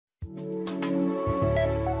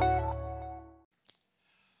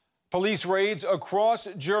Police raids across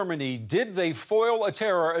Germany. Did they foil a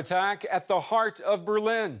terror attack at the heart of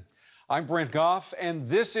Berlin? I'm Brent Goff, and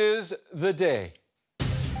this is The Day.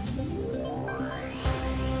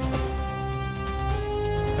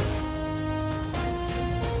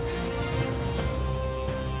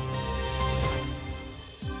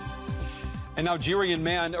 An Algerian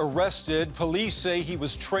man arrested. Police say he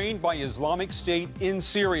was trained by Islamic State in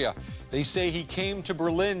Syria. They say he came to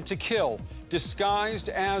Berlin to kill, disguised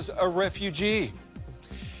as a refugee.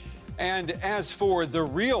 And as for the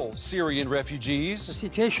real Syrian refugees, the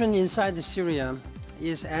situation inside Syria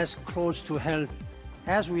is as close to hell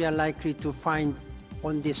as we are likely to find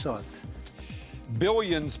on this earth.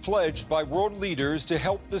 Billions pledged by world leaders to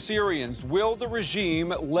help the Syrians. Will the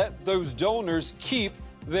regime let those donors keep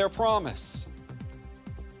their promise?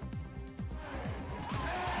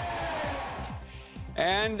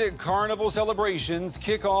 And carnival celebrations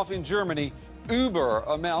kick off in Germany. Uber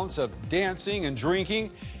amounts of dancing and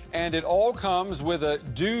drinking, and it all comes with a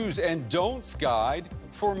do's and don'ts guide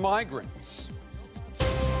for migrants.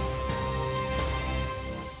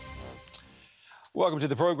 Welcome to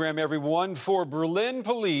the program, everyone. For Berlin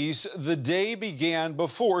police, the day began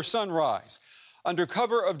before sunrise. Under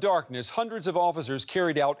cover of darkness, hundreds of officers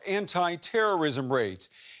carried out anti-terrorism raids.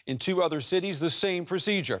 In two other cities, the same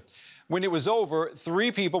procedure. When it was over,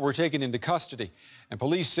 3 people were taken into custody, and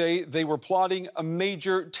police say they were plotting a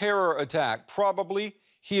major terror attack, probably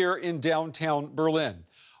here in downtown Berlin.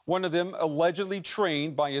 One of them allegedly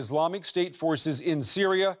trained by Islamic State forces in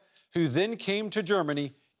Syria, who then came to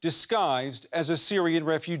Germany disguised as a Syrian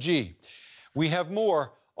refugee. We have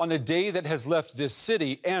more on a day that has left this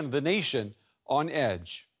city and the nation on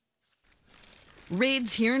edge.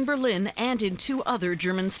 Raids here in Berlin and in 2 other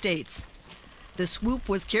German states. The swoop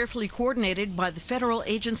was carefully coordinated by the Federal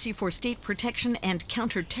Agency for State Protection and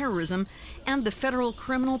Counterterrorism and the Federal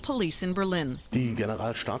Criminal Police in Berlin.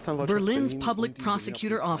 Berlin's Public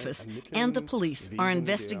Prosecutor Office and the police are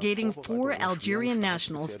investigating 4 Algerian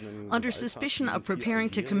nationals under suspicion of preparing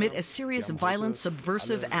to commit a serious violent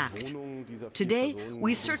subversive act. Today,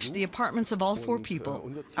 we searched the apartments of all 4 people.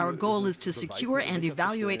 Our goal is to secure and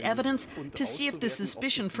evaluate evidence to see if the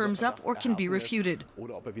suspicion firms up or can be refuted.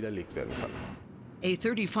 A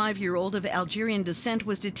 35-year-old of Algerian descent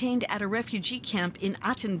was detained at a refugee camp in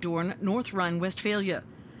Attendorn, North Rhine-Westphalia.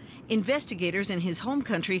 Investigators in his home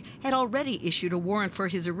country had already issued a warrant for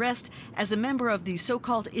his arrest as a member of the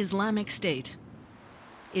so-called Islamic State.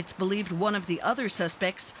 It's believed one of the other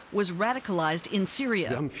suspects was radicalized in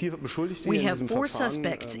Syria. We have 4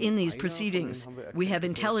 suspects in these proceedings. We have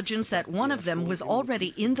intelligence that one of them was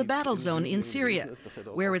already in the battle zone in Syria,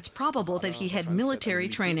 where it's probable that he had military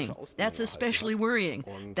training. That's especially worrying,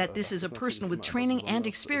 that this is a person with training and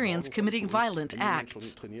experience committing violent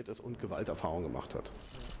acts.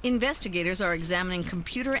 Investigators are examining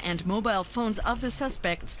computer and mobile phones of the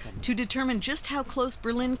suspects to determine just how close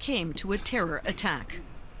Berlin came to a terror attack.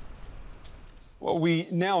 Well, we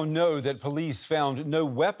now know that police found no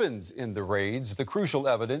weapons in the raids. The crucial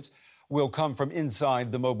evidence will come from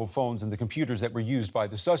inside the mobile phones and the computers that were used by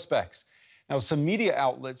the suspects. Now, some media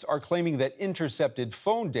outlets are claiming that intercepted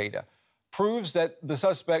phone data proves that the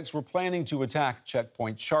suspects were planning to attack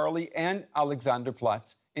Checkpoint Charlie and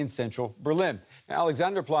Alexanderplatz in central Berlin. Now,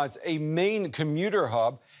 Alexanderplatz, a main commuter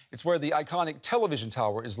hub, it's where the iconic television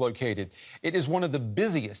tower is located. It is one of the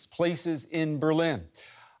busiest places in Berlin.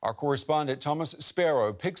 Our correspondent Thomas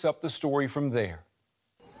Sparrow picks up the story from there.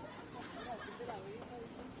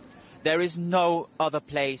 There is no other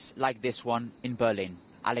place like this one in Berlin,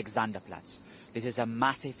 Alexanderplatz. This is a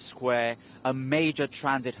massive square, a major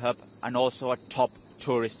transit hub, and also a top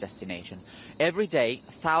tourist destination. Every day,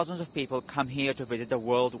 thousands of people come here to visit the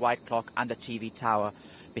worldwide clock and the TV tower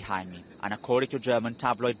behind me. And according to German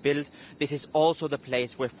tabloid Bild, this is also the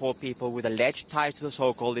place where 4 people with alleged ties to the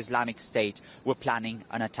so-called Islamic State were planning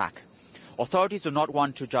an attack. Authorities do not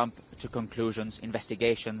want to jump to conclusions.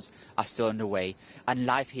 Investigations are still underway, and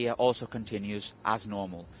life here also continues as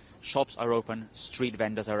normal. Shops are open, street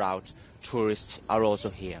vendors are out, tourists are also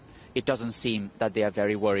here. It doesn't seem that they are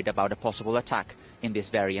very worried about a possible attack in this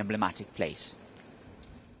very emblematic place.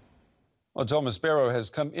 Well, Thomas Sparrow has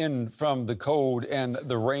come in from the cold and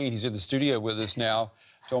the rain. He's in the studio with us now.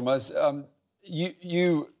 Thomas,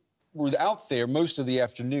 you were out there most of the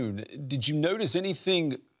afternoon. Did you notice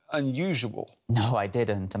anything unusual? No, I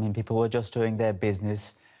didn't. I mean, people were just doing their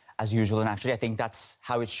business as usual. And actually, I think that's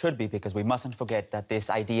how it should be, because we mustn't forget that this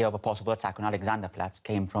idea of a possible attack on Alexanderplatz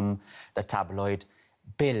came from the tabloid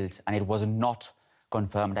Bild, and it was not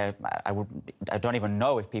confirmed. I don't even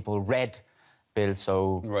know if people read Bill,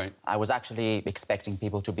 so Right. I was actually expecting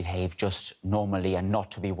people to behave just normally and not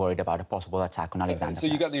to be worried about a possible attack on Alexander. So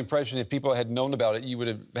you got the impression if people had known about it, you would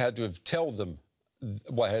have had to have told them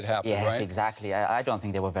what had happened, yes, right? exactly. I don't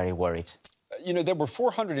think they were very worried. You know, there were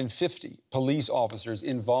 450 police officers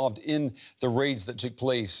involved in the raids that took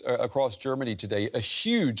place across Germany today, a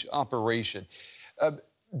huge operation.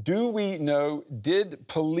 Do we know, did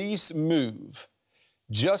police move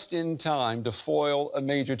just in time to foil a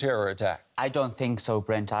major terror attack? I don't think so,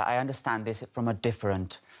 Brent. I understand this from a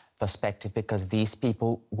different perspective because these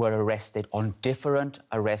people were arrested on different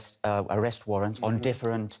arrest warrants, on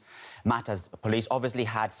different matters. Police obviously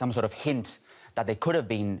had some sort of hint that they could have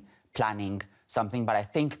been planning something, but I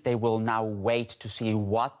think they will now wait to see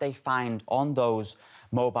what they find on those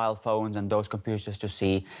mobile phones and those computers to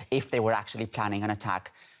see if they were actually planning an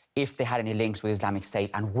attack, if they had any links with Islamic State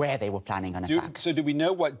and where they were planning an attack. So do we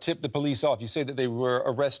know what tipped the police off? You say that they were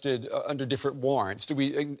arrested under different warrants. Do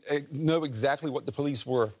we know exactly what the police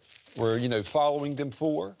were you know, following them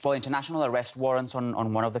for? Well, international arrest warrants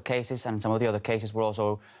on one of the cases, and some of the other cases were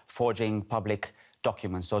also forging public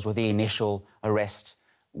documents. Those were the initial arrest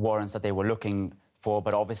warrants that they were looking for,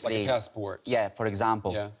 but obviously... Like a passport? Yeah, for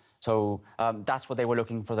example. Yeah. So that's what they were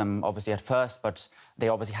looking for them, obviously, at first, but they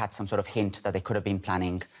obviously had some sort of hint that they could have been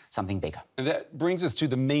planning something bigger. And that brings us to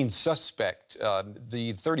the main suspect,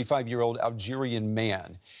 the 35-year-old Algerian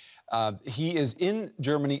man. He is in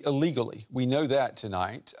Germany illegally. We know that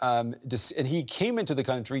tonight. And he came into the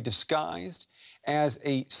country disguised as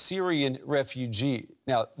a Syrian refugee.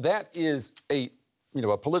 Now, that is a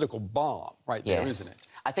political bomb right there, Yes. isn't it?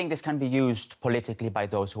 I think this can be used politically by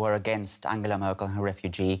those who are against Angela Merkel and her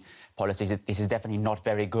refugee policies. This is definitely not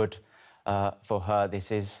very good for her.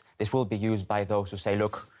 This will be used by those who say,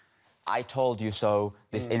 look, I told you so.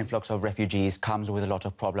 This influx of refugees comes with a lot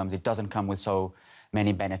of problems. It doesn't come with so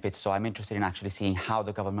many benefits. So I'm interested in actually seeing how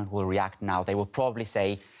the government will react now. They will probably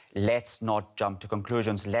say, let's not jump to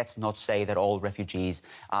conclusions. Let's not say that all refugees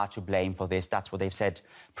are to blame for this. That's what they've said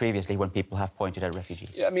previously when people have pointed at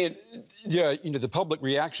refugees. Yeah, I mean, yeah, you know, the public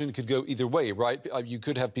reaction could go either way, right? You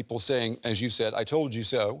could have people saying, as you said, I told you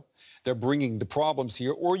so. They're bringing the problems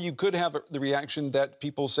here. Or you could have the reaction that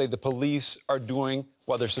people say the police are doing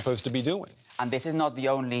what they're supposed to be doing. And this is not the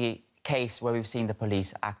only case where we've seen the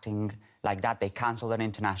police acting like that. They cancelled an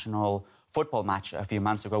international football match a few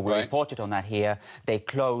months ago. We reported on that here. They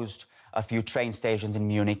closed a few train stations in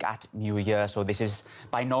Munich at New Year. So this is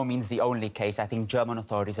by no means the only case. I think German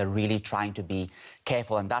authorities are really trying to be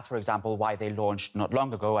careful. And that's, for example, why they launched not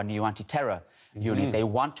long ago a new anti-terror unit. They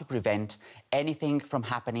want to prevent anything from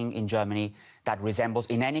happening in Germany that resembles,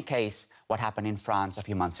 in any case, what happened in France a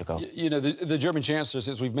few months ago. You know, the German chancellor,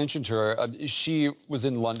 since we've mentioned her, she was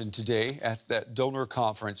in London today at that donor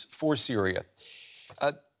conference for Syria.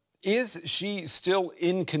 Is she still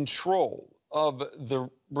in control of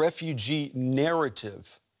the refugee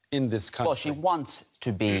narrative in this country? Well, she wants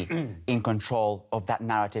to be in control of that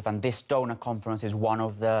narrative, and this donor conference is one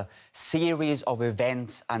of the series of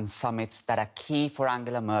events and summits that are key for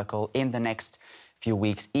Angela Merkel in the next few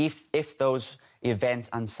weeks. If those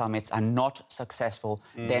events and summits are not successful,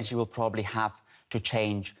 then she will probably have to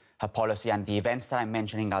change her policy. And the events that I'm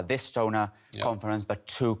mentioning are this donor conference, but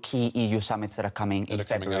two key EU summits that are coming in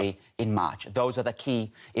February, in March. Those are the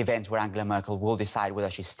key events where Angela Merkel will decide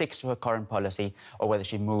whether she sticks to her current policy or whether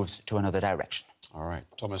she moves to another direction. All right.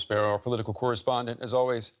 Thomas Sparrow, our political correspondent, as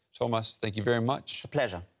always. Thomas, thank you very much. It's a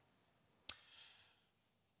pleasure.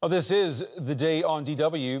 Well, this is The Day on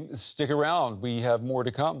DW. Stick around. We have more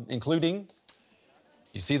to come, including...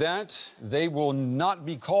 You see that? They will not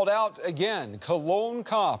be called out again. Cologne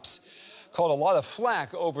cops caught a lot of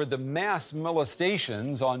flack over the mass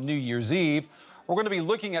molestations on New Year's Eve. We're going to be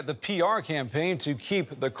looking at the PR campaign to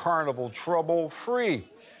keep the carnival trouble free.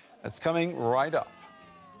 That's coming right up.